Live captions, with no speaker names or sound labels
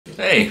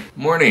Hey,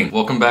 morning.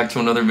 Welcome back to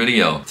another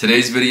video.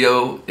 Today's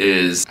video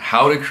is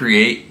how to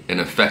create an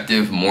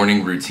effective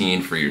morning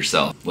routine for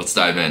yourself. Let's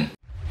dive in.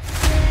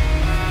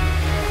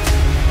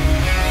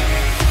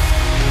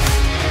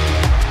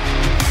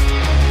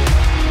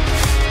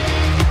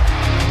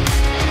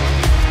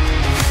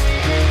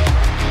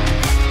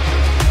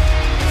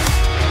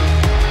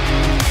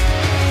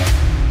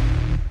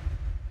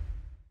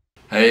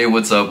 Hey,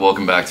 what's up?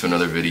 Welcome back to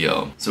another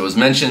video. So as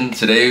mentioned,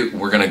 today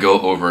we're gonna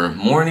go over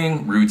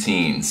morning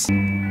routines.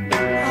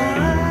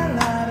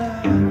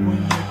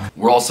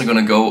 We're also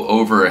gonna go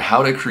over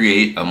how to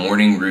create a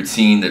morning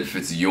routine that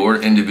fits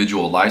your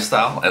individual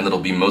lifestyle and that'll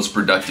be most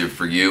productive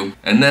for you.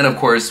 And then of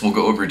course, we'll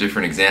go over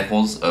different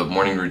examples of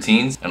morning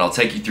routines and I'll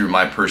take you through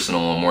my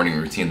personal morning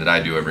routine that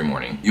I do every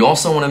morning. You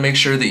also wanna make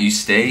sure that you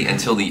stay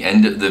until the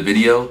end of the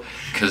video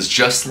because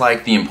just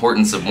like the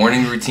importance of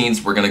morning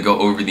routines, we're gonna go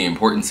over the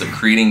importance of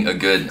creating a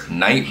good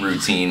night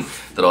routine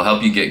that'll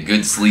help you get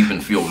good sleep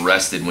and feel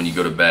rested when you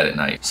go to bed at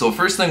night. So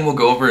first thing we'll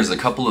go over is a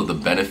couple of the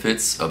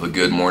benefits of a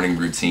good morning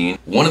routine.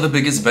 One of the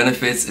biggest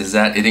benefits is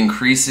that it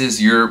increases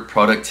your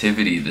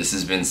productivity. This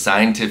has been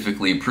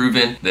scientifically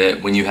proven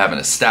that when you have an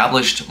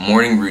established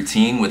morning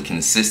routine with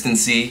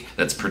consistency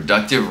that's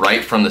productive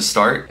right from the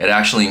start, it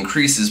actually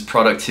increases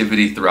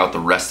productivity throughout the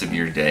rest of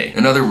your day.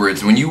 In other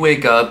words, when you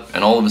wake up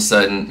and all of a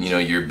sudden,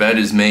 your bed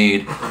is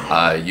made,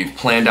 you've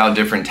planned out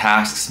different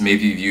tasks,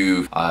 maybe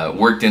you've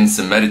worked in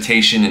some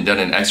meditation and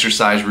done an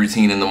exercise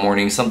routine in the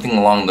morning, something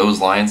along those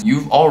lines,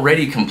 you've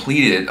already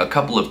completed a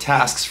couple of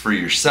tasks for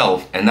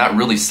yourself and that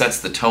really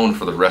sets the tone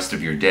for the rest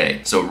of your day.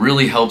 So it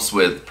really helps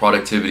with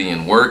productivity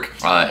and work,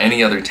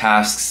 any other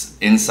tasks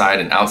inside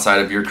and outside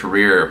of your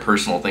career or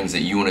personal things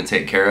that you want to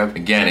take care of.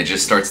 Again, it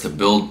just starts to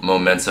build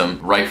momentum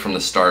right from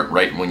the start,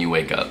 right when you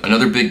wake up.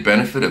 Another big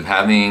benefit of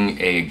having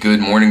a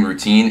good morning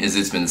routine is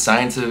it's been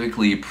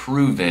scientifically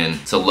proven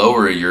to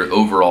lower your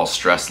overall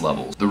stress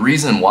levels. The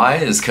reason why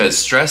is because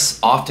stress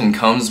often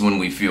comes when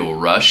we feel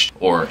rushed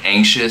or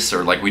anxious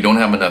or like we don't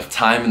have enough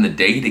time in the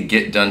day to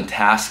get done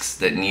tasks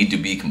that need to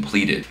be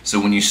completed. So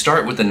when you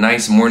start with a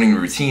nice morning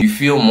routine, you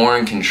feel more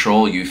in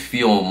control, you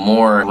feel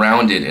more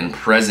grounded and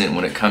present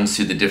when it comes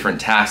to the different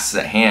tasks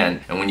at hand.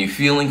 And when you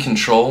feel in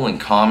control and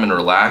calm and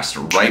relaxed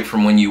right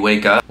from when you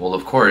wake up, well,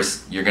 of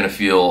course, you're gonna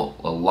feel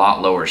a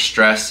lot lower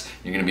stress.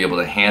 You're gonna be able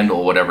to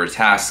handle whatever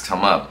tasks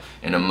come up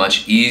in a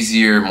much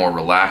easier, more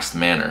relaxed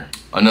manner.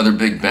 Another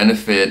big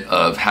benefit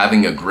of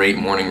having a great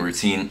morning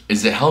routine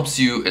is it helps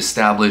you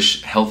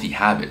establish healthy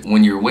habits.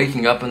 When you're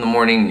waking up in the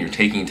morning and you're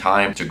taking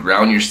time to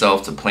ground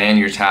yourself, to plan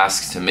your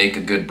tasks, to make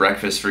a good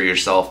breakfast for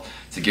yourself,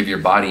 to give your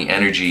body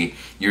energy,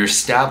 you're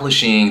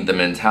establishing the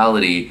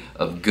mentality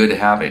of good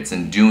habits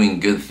and doing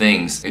good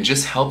things. It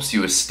just helps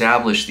you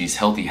establish these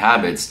healthy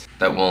habits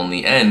that will in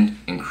the end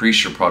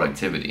increase your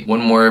productivity.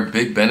 One more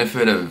big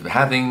benefit of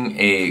having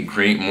a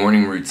great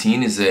morning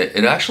routine is that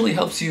it actually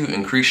helps you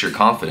increase your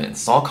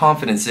confidence. All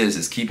confidence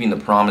is keeping the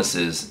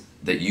promises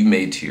that you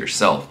made to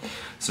yourself.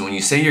 So when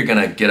you say you're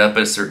gonna get up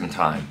at a certain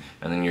time,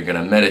 and then you're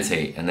gonna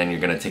meditate, and then you're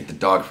gonna take the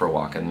dog for a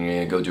walk, and you're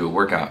gonna go do a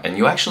workout, and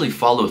you actually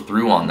follow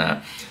through on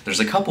that,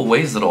 there's a couple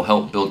ways that'll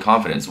help build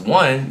confidence.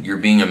 One, you're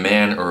being a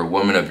man or a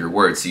woman of your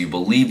word, so you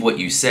believe what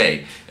you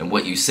say, and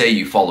what you say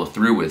you follow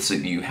through with, so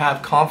you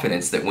have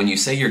confidence that when you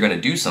say you're gonna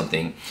do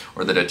something,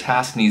 or that a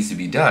task needs to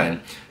be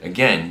done,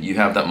 again, you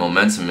have that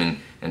momentum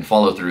and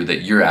follow through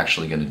that you're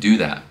actually gonna do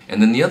that.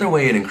 And then the other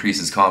way it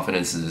increases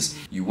confidence is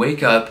you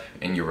wake up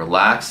and you're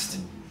relaxed,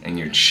 and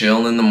you're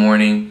chill in the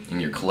morning,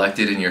 and you're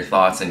collected in your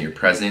thoughts, and you're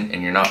present,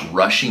 and you're not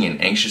rushing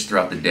and anxious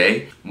throughout the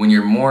day. When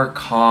you're more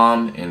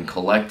calm and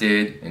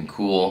collected and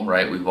cool,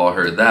 right, we've all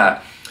heard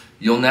that,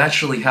 you'll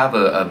naturally have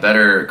a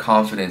better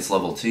confidence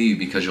level to you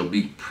because you'll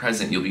be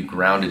present, you'll be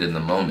grounded in the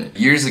moment.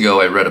 Years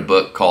ago, I read a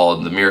book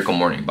called The Miracle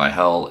Morning by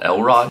Hal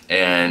Elrod,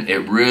 and it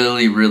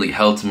really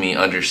helped me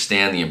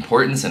understand the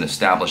importance and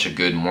establish a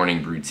good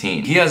morning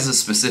routine. He has a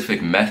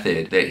specific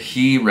method that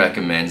he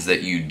recommends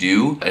that you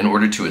do in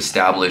order to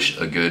establish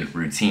a good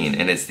routine,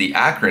 and it's the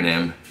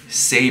acronym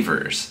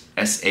SAVERS.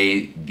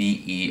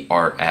 S-A-V-E-R-S.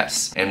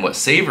 And what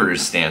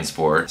SAVERS stands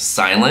for: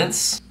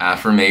 silence,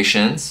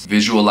 affirmations,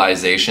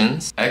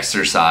 visualizations,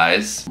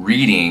 exercise,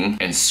 reading,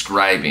 and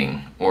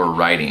scribing or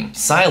writing.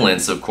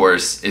 Silence, of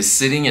course, is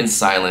sitting in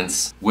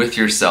silence with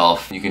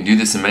yourself. You can do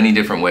this in many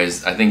different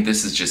ways. I think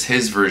this is just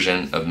his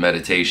version of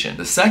meditation.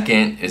 The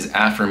second is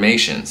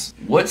affirmations.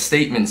 What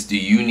statements do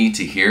you need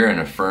to hear and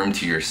affirm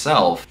to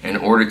yourself in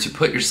order to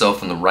put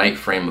yourself in the right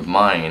frame of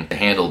mind to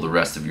handle the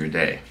rest of your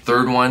day?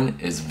 Third one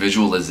is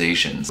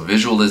visualizations.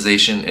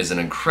 Visualization is an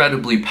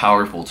incredibly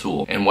powerful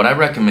tool, and what I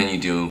recommend you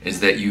do is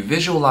that you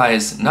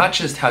visualize not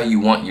just how you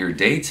want your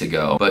day to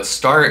go, but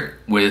start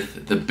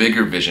with the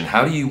bigger vision.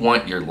 How do you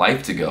want your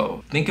life to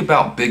go? Think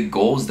about big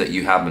goals that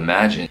you have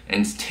imagined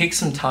and take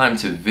some time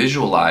to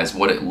visualize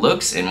what it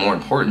looks and, more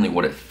importantly,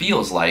 what it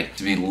feels like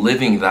to be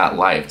living that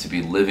life, to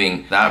be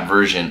living that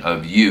version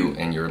of you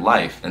and your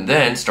life. And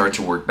then start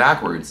to work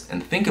backwards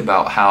and think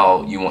about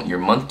how you want your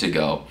month to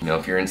go.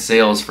 If you're in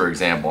sales, for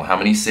example, how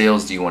many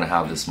sales do you want to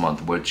have this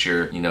month? What what's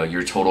your, you know,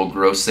 your total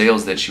gross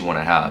sales that you want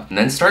to have. And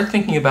then start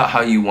thinking about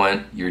how you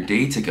want your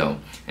day to go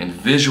and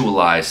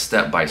visualize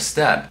step by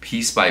step,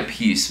 piece by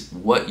piece,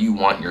 what you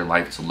want your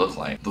life to look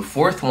like. The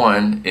fourth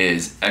one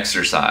is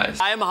exercise.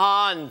 I'm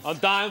Hans.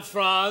 I'm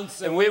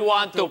Franz. And we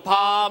want to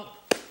pump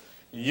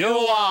you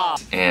are.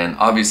 And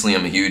obviously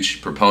I'm a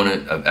huge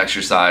proponent of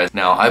exercise.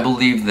 Now I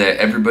believe that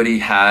everybody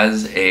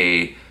has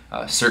a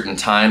certain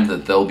time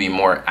that they'll be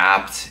more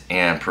apt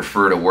and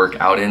prefer to work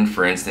out in.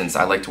 For instance,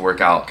 I like to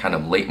work out kind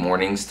of late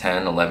mornings,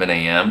 10, 11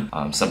 a.m.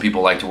 Some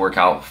people like to work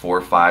out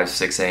 4, 5,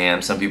 6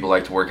 a.m. Some people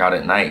like to work out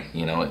at night,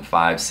 you know, at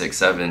 5, 6,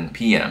 7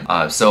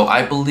 p.m. So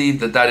I believe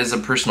that that is a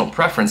personal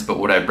preference, but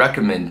what I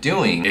recommend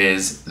doing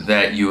is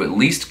that you at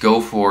least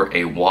go for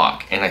a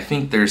walk. And I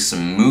think there's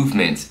some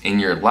movement in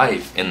your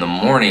life in the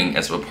morning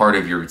as a part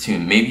of your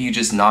routine. Maybe you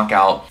just knock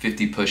out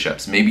 50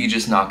 push-ups. Maybe you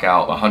just knock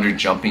out 100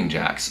 jumping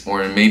jacks,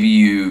 or maybe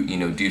you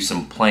do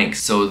some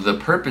planks. So the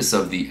purpose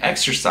of the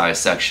exercise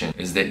section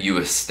is that you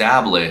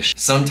establish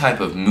some type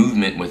of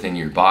movement within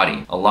your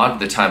body. A lot of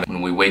the time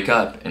when we wake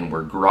up and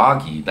we're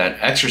groggy, that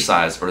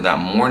exercise or that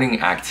morning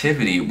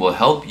activity will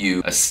help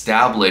you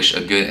establish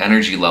a good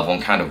energy level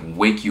and kind of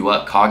wake you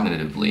up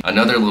cognitively.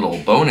 Another little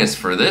bonus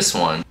for this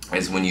one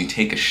is when you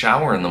take a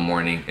shower in the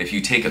morning, if you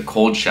take a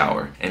cold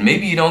shower, and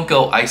maybe you don't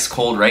go ice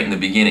cold right in the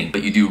beginning,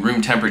 but you do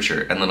room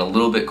temperature and then a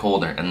little bit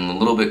colder and then a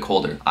little bit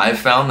colder. I've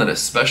found that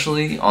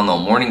especially on the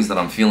mornings that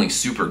I'm feeling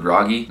super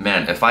groggy,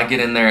 man, if I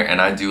get in there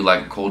and I do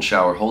like a cold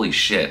shower, holy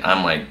shit,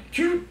 I'm like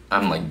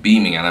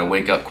beaming and I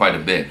wake up quite a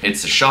bit.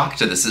 It's a shock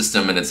to the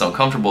system and it's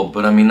uncomfortable,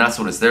 but I mean, that's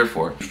what it's there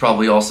for. You've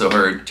probably also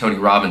heard Tony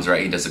Robbins,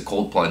 right? He does a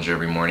cold plunge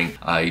every morning.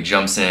 He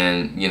jumps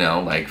in, you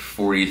know, like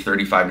 40,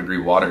 35 degree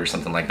water or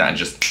something like that, and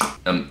just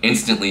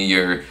instantly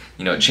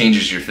it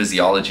changes your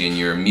physiology and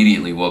you're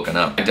immediately woken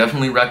up. I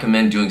definitely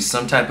recommend doing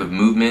some type of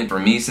movement. For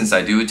me, since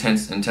I do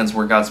intense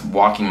workouts,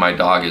 walking my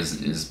dog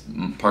is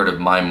part of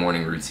my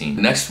morning routine.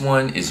 The next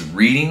one is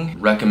reading.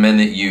 Recommend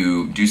that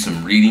you do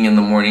some reading in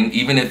the morning,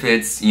 even if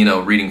it's,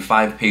 reading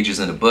 5 pages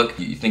in a book.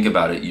 You think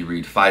about it, you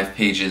read 5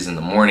 pages in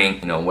the morning,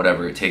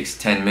 whatever, it takes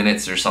 10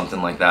 minutes or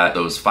something like that.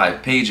 Those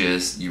 5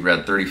 pages, you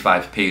read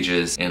 35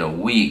 pages in a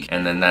week,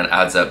 and then that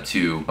adds up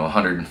to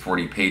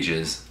 140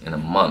 pages in a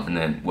month. And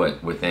then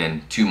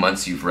within 2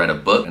 months you've read a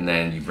book, and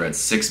then you've read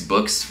 6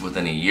 books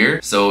within a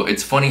year. So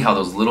it's funny how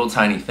those little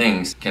tiny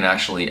things can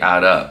actually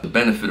add up. The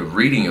benefit of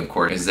reading, of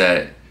course, is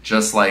that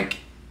just like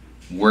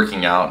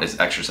working out is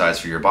exercise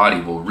for your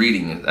body, well,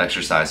 reading is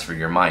exercise for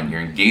your mind.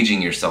 You're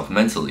engaging yourself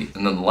mentally.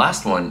 And then the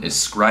last one is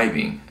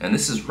scribing, and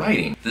this is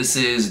writing. This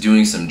is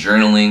doing some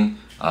journaling.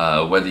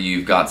 Whether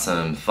you've got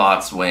some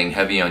thoughts weighing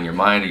heavy on your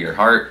mind or your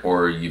heart,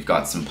 or you've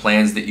got some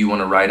plans that you want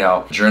to write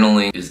out,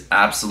 journaling is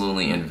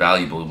absolutely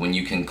invaluable. When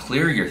you can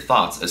clear your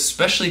thoughts,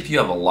 especially if you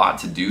have a lot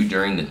to do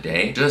during the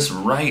day, just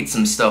write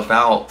some stuff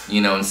out,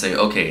 and say,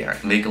 okay,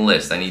 make a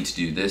list. I need to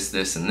do this,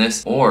 this, and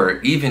this. Or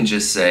even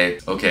just say,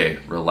 okay,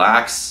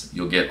 relax.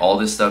 You'll get all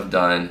this stuff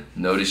done.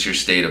 Notice your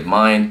state of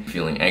mind,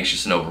 feeling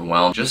anxious and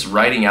overwhelmed. Just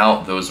writing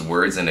out those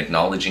words and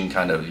acknowledging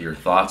kind of your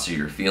thoughts or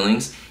your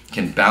feelings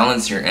can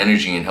balance your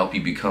energy and help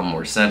you become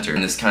more centered.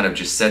 And this kind of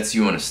just sets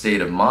you in a state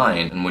of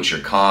mind in which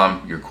you're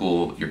calm, you're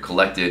cool, you're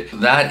collected.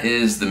 That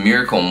is the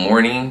miracle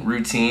morning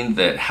routine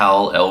that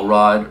Hal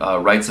Elrod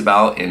writes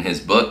about in his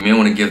book. You may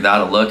want to give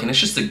that a look, and it's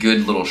just a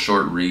good little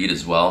short read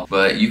as well.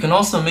 But you can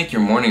also make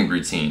your morning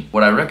routine.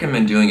 What I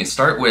recommend doing is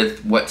start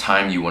with what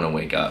time you want to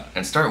wake up,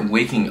 and start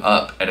waking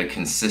up at a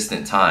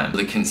consistent time.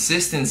 The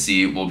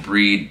consistency will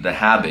breed the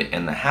habit,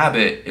 and the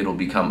habit, it'll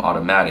become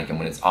automatic. And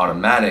when it's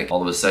automatic,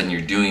 all of a sudden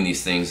you're doing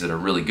these things that are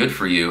really good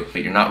for you,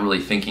 but you're not really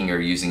thinking or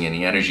using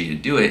any energy to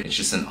do it. It's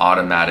just an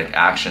automatic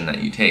action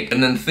that you take.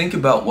 And then think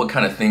about what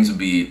kind of things would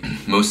be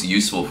most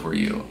useful for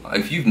you.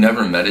 If you've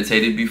never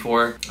meditated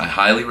before, I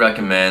highly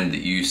recommend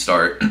that you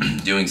start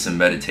doing some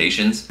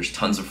meditations. There's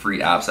tons of free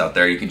apps out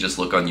there. You can just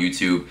look on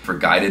YouTube for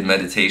guided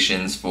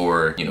meditations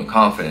for,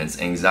 confidence,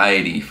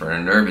 anxiety, for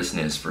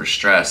nervousness, for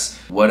stress,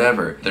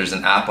 whatever. There's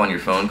an app on your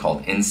phone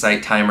called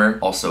Insight Timer.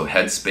 Also,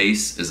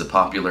 Headspace is a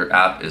popular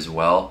app as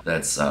well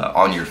that's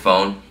on your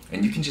phone.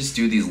 And you can just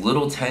do these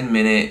little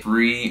 10-minute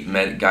free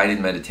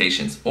guided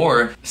meditations,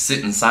 or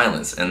sit in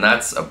silence, and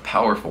that's a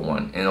powerful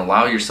one. And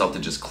allow yourself to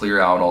just clear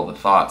out all the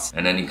thoughts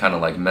and any kind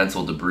of like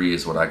mental debris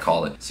is what I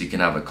call it, so you can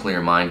have a clear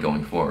mind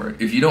going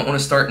forward. If you don't want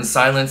to start in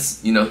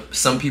silence,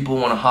 some people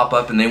want to hop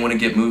up and they want to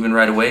get moving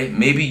right away.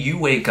 Maybe you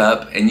wake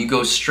up and you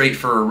go straight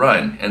for a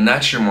run, and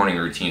that's your morning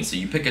routine. So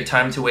you pick a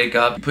time to wake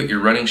up, you put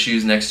your running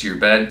shoes next to your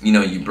bed,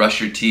 you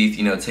brush your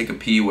teeth, take a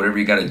pee, whatever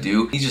you got to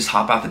do. You just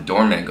hop out the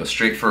door, man, go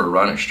straight for a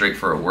run or straight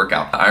for a workout.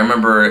 workout. I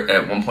remember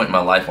at one point in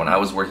my life when I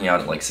was working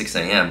out at like 6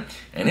 a.m.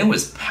 and it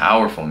was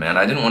powerful, man.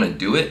 I didn't want to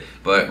do it,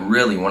 but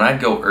really when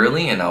I'd go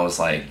early and I was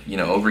like, you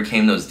know,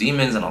 overcame those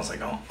demons and I was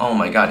like, oh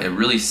my God, it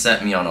really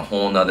set me on a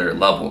whole nother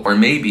level. Or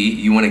maybe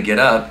you want to get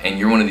up and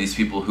you're one of these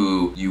people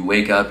who you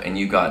wake up and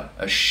you got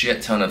a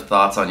shit ton of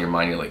thoughts on your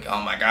mind. You're like,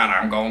 oh my God,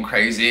 I'm going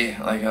crazy.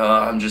 Like,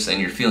 and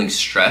you're feeling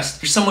stressed.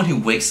 If you're someone who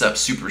wakes up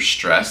super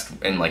stressed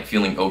and like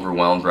feeling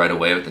overwhelmed right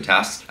away with the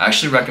tasks, I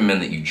actually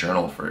recommend that you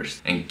journal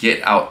first and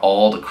get out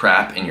all the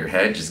crap in your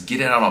head. Just get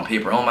it out on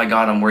paper. Oh my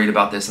God, I'm worried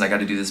about this and I got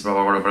to do this, blah,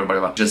 blah, blah, blah, blah,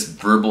 blah. Just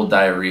verbal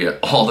diarrhea,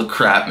 all the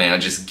crap,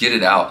 man. Just get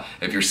it out.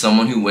 If you're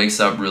someone who wakes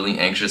up really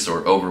anxious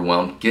or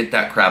overwhelmed, get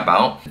that crap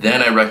out.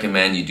 Then I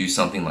recommend you do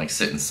something like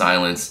sit in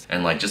silence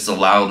and like just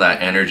allow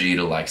that energy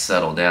to like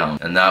settle down.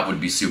 And that would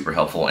be super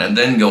helpful. And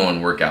then go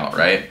and work out,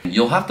 right?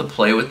 You'll have to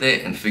play with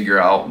it and figure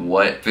out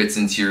what fits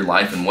into your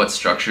life and what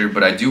structure,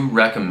 but I do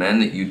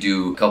recommend that you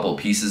do a couple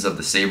pieces of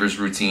the Savers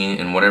routine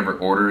in whatever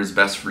order is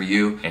best for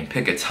you and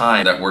pick a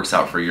time that works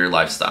out for your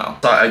lifestyle.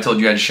 So I told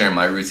you I'd share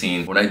my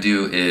routine. What I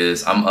do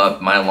is I'm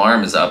up, my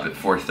alarm is up at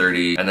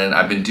 4:30, and then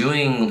I've been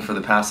doing for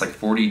the past like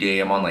 40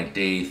 days, I'm on like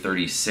day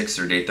 36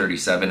 or day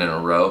 37 in a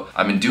row.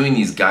 I've been doing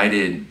these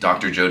guided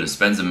Dr. Joe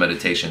Dispenza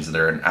meditations that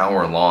are an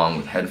hour long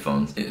with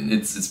headphones.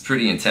 It's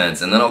pretty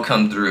intense, and then I'll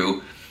come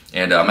through.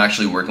 And I'm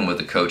actually working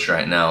with a coach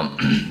right now,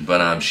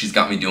 but she's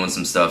got me doing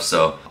some stuff,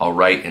 so I'll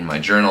write in my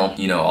journal,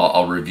 you know,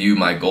 I'll review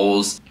my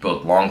goals,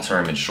 both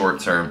long-term and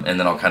short-term, and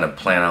then I'll kind of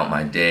plan out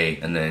my day,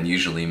 and then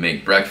usually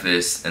make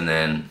breakfast, and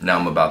then now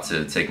I'm about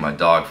to take my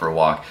dog for a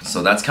walk.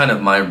 So that's kind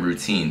of my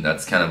routine.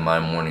 That's kind of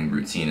my morning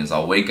routine, is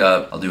I'll wake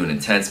up, I'll do an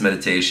intense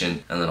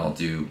meditation, and then I'll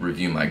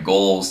review my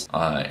goals,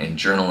 and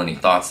journal any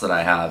thoughts that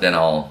I have. Then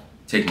I'll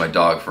take my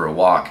dog for a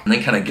walk, and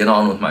then kind of get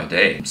on with my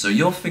day. So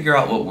you'll figure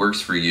out what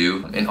works for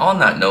you. And on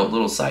that note,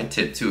 little side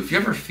tip too, if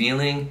you're ever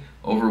feeling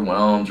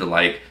overwhelmed or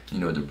like, you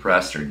know,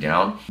 depressed or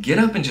down, get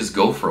up and just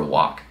go for a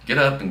walk. Get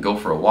up and go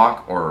for a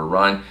walk or a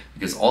run,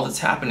 because all that's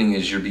happening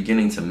is you're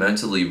beginning to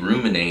mentally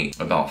ruminate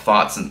about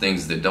thoughts and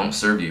things that don't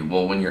serve you.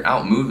 Well, when you're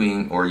out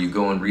moving, or you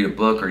go and read a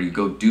book, or you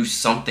go do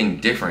something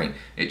different,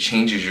 it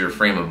changes your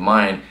frame of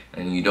mind,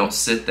 and you don't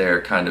sit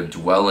there kind of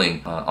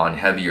dwelling on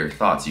heavier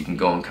thoughts. You can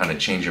go and kind of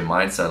change your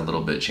mindset a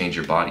little bit, change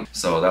your body.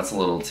 So that's a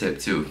little tip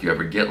too. If you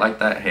ever get like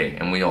that, hey,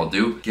 and we all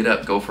do, get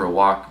up, go for a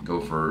walk, go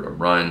for a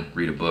run,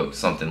 read a book,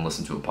 something,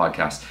 listen to a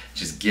podcast.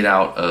 Just get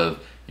out of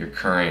your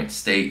current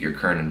state, your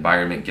current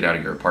environment, get out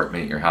of your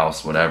apartment, your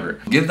house, whatever.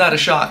 Give that a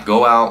shot.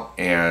 Go out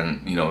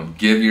and, you know,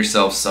 give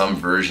yourself some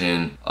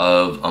version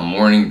of a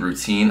morning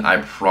routine.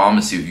 I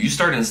promise you, if you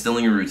start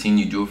instilling a routine,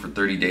 you do it for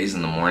 30 days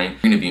in the morning,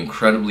 you're gonna be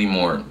incredibly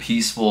more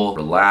peaceful,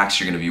 relaxed,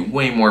 you're gonna be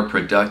way more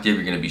productive,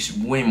 you're gonna be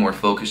way more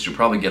focused, you'll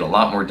probably get a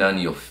lot more done,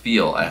 you'll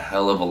feel a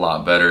hell of a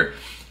lot better,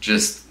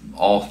 just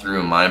all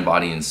through mind,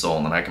 body, and soul,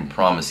 and I can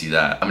promise you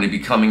that. I'm going to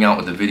be coming out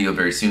with a video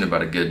very soon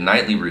about a good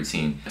nightly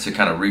routine to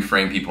kind of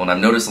reframe people, and I've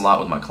noticed a lot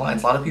with my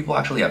clients, a lot of people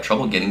actually have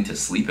trouble getting to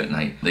sleep at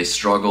night. They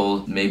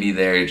struggle, maybe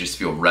they just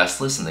feel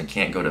restless and they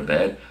can't go to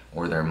bed,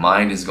 or their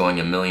mind is going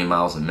a million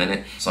miles a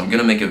minute. So I'm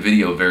gonna make a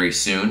video very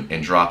soon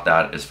and drop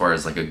that as far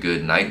as like a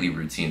good nightly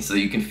routine, so that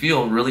you can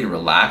feel really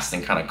relaxed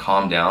and kind of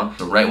calm down.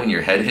 So right when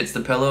your head hits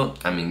the pillow,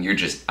 I mean, you're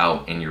just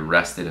out and you're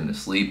rested and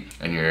asleep,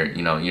 and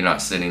you're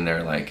not sitting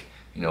there like,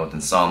 you know, with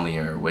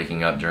insomnia or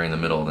waking up during the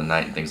middle of the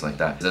night and things like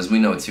that. As we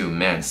know too,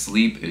 man,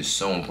 sleep is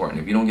so important.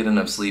 If you don't get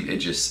enough sleep,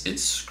 it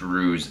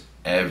screws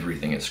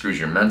everything. It screws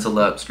your mental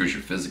up, screws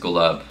your physical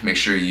up. Make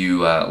sure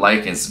you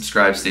like and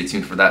subscribe. Stay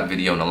tuned for that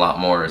video and a lot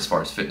more as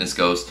far as fitness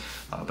goes.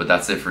 But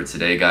that's it for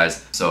today,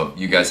 guys. So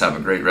you guys have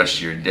a great rest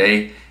of your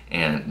day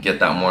and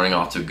get that morning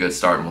off to a good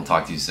start, and we'll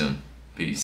talk to you soon. Peace.